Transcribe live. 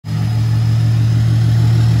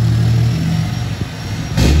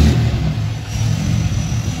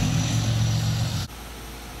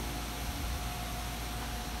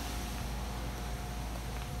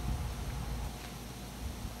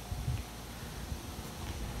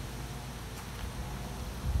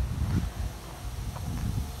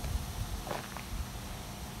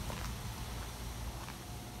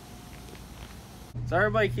So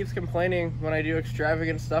everybody keeps complaining when I do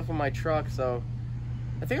extravagant stuff with my truck, so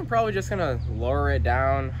I think I'm probably just gonna lower it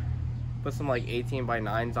down, put some like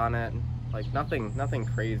 18x9s on it, like nothing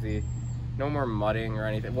crazy, no more mudding or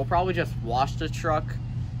anything. We'll probably just wash the truck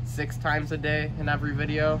 6 times a day in every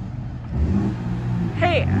video.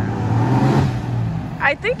 Hey,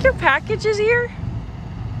 I think your package is here.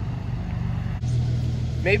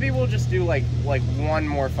 Maybe we'll just do like one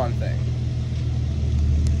more fun thing.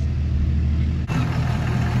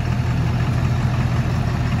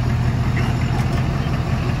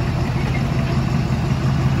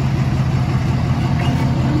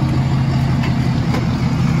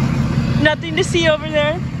 Nothing to see over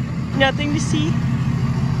there. Nothing to see.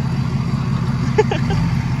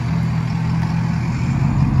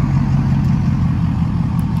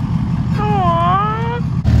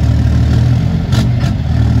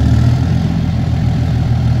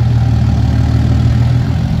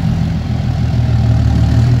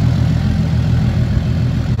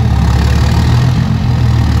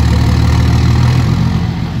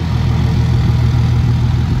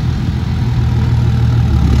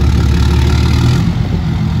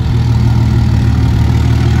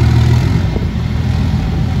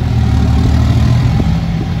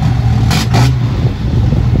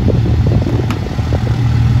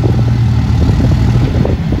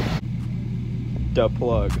 The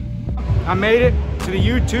plug. I made it to the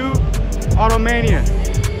YouTube Automania.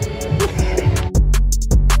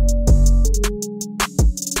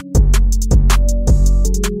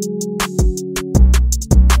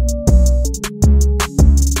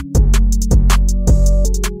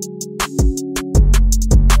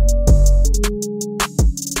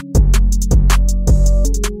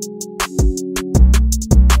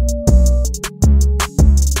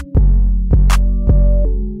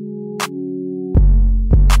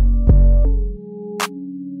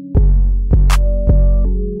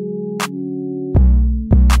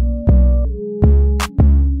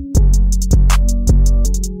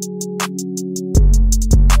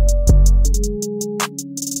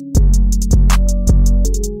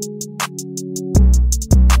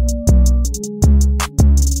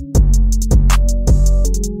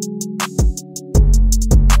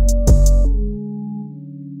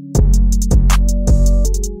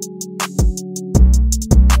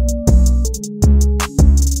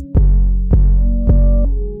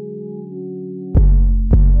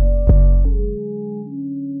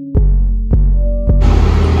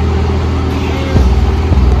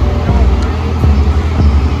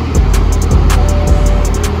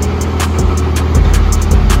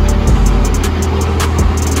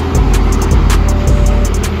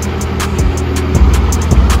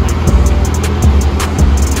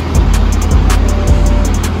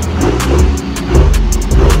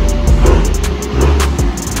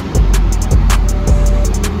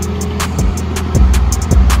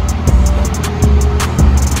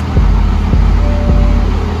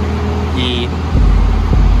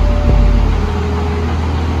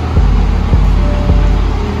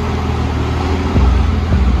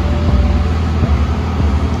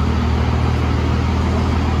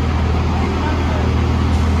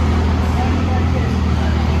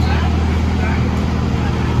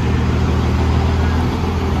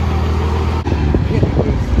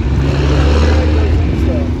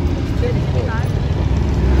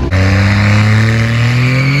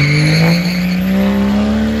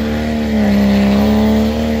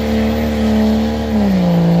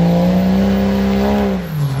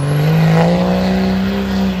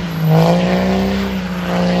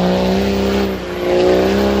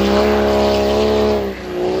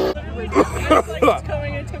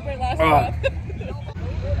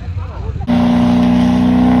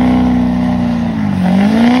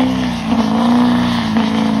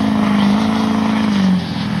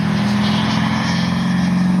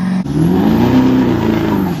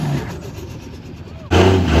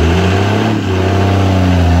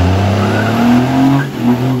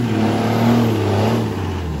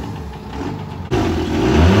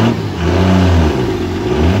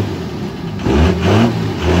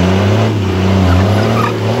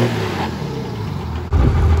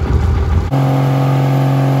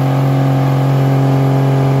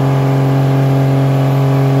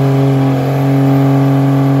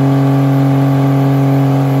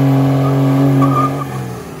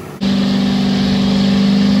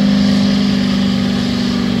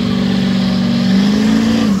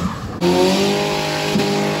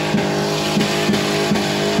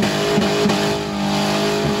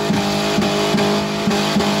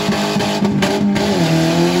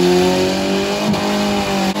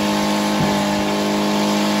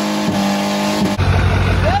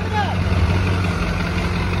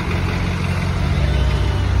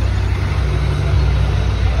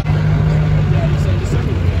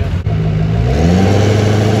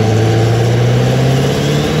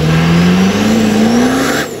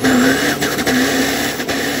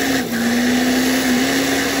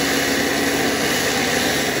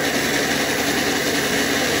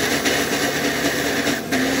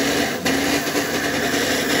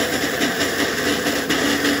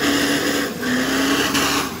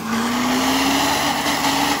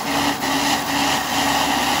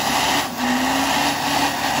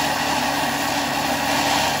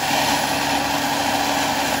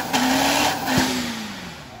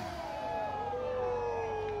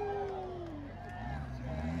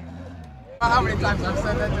 times I've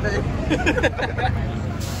said that today.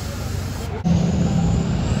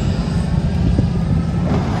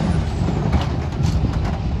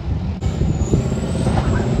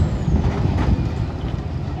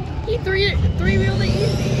 He three-wheeled it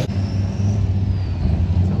easy.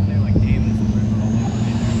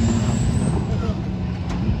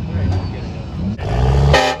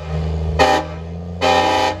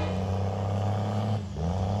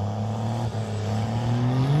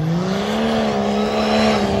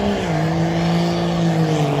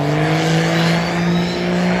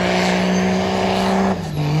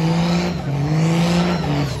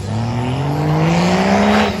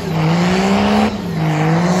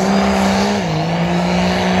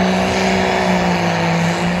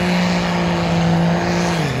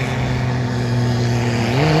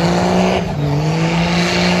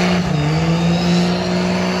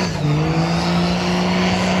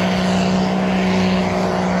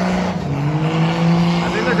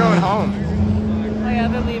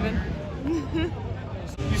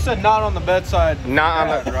 You said not on the bedside. Not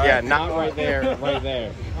on the, right? yeah, not right there, right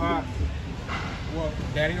there. Well,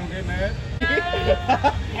 Daddy don't get mad.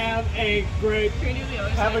 Have a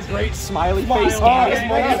great Smiley face.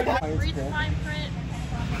 Read the fine print.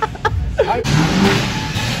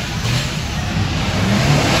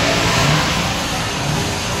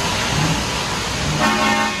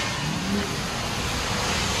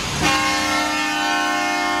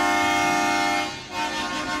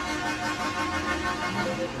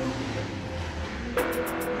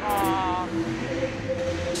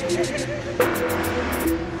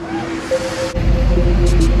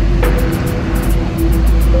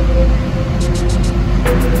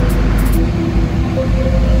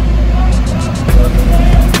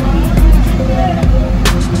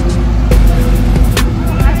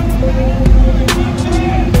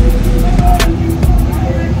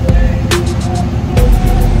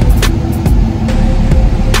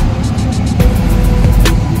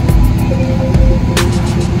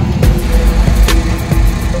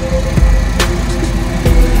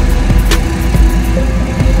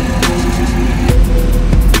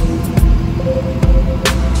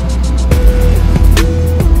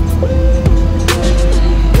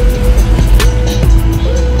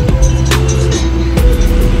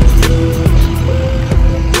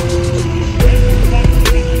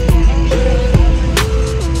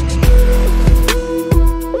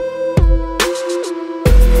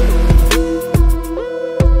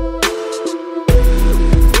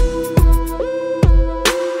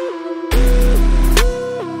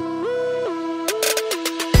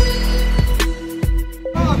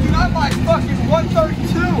 Dude, I'm like fucking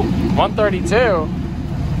 132. 132.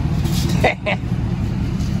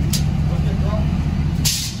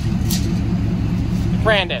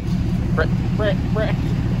 Brandon.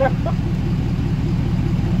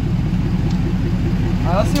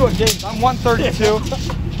 Let's see what games. I'm 132.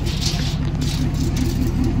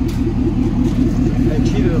 I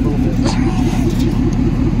cheated a little bit.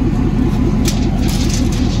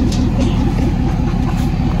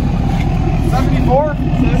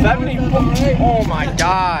 $74? Oh my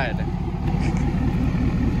god.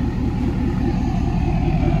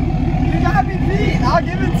 You gotta be beat. I'll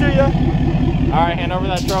give it to you. Alright, hand over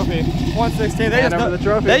that trophy. 116. Hand over the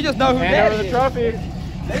trophy. They just know who hand did over it. the trophy.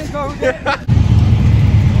 They just know who did it.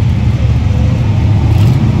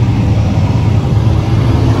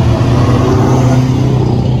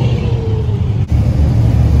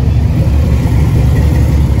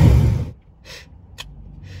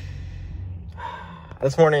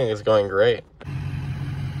 This morning is going great.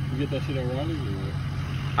 You get that shit at Riley's or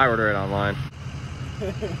what? I order it online.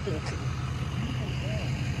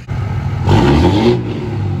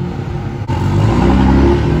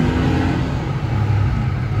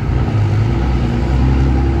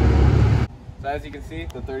 So as you can see,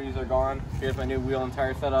 the 30s are gone. Here's my new wheel and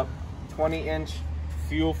tire setup. 20-inch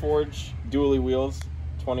fuel forge dually wheels,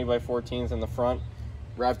 20 by 14s in the front,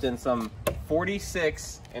 wrapped in some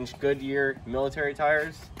 46-inch Goodyear military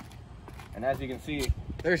tires. And as you can see,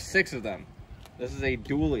 there's 6 of them. This is a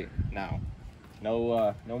dually now.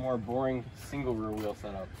 No more boring single rear wheel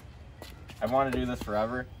setup. I've wanted to do this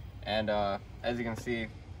forever, and as you can see,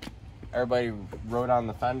 everybody wrote on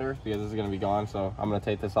the fender because this is going to be gone, so I'm going to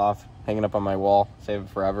take this off, hang it up on my wall, save it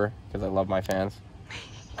forever because I love my fans.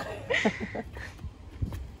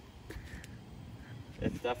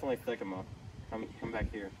 It's definitely Thicama. Come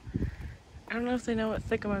back here. I don't know if they know what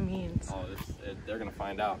Thicama means. Oh, they're going to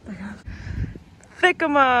find out.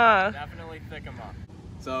 Thicama! Definitely Thicama.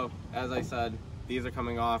 So, as I said, these are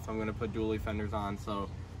coming off. I'm going to put dually fenders on, so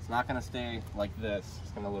it's not going to stay like this.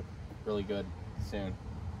 It's going to look really good soon.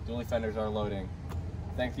 Dually fenders are loading.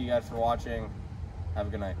 Thank you guys for watching. Have a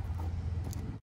good night.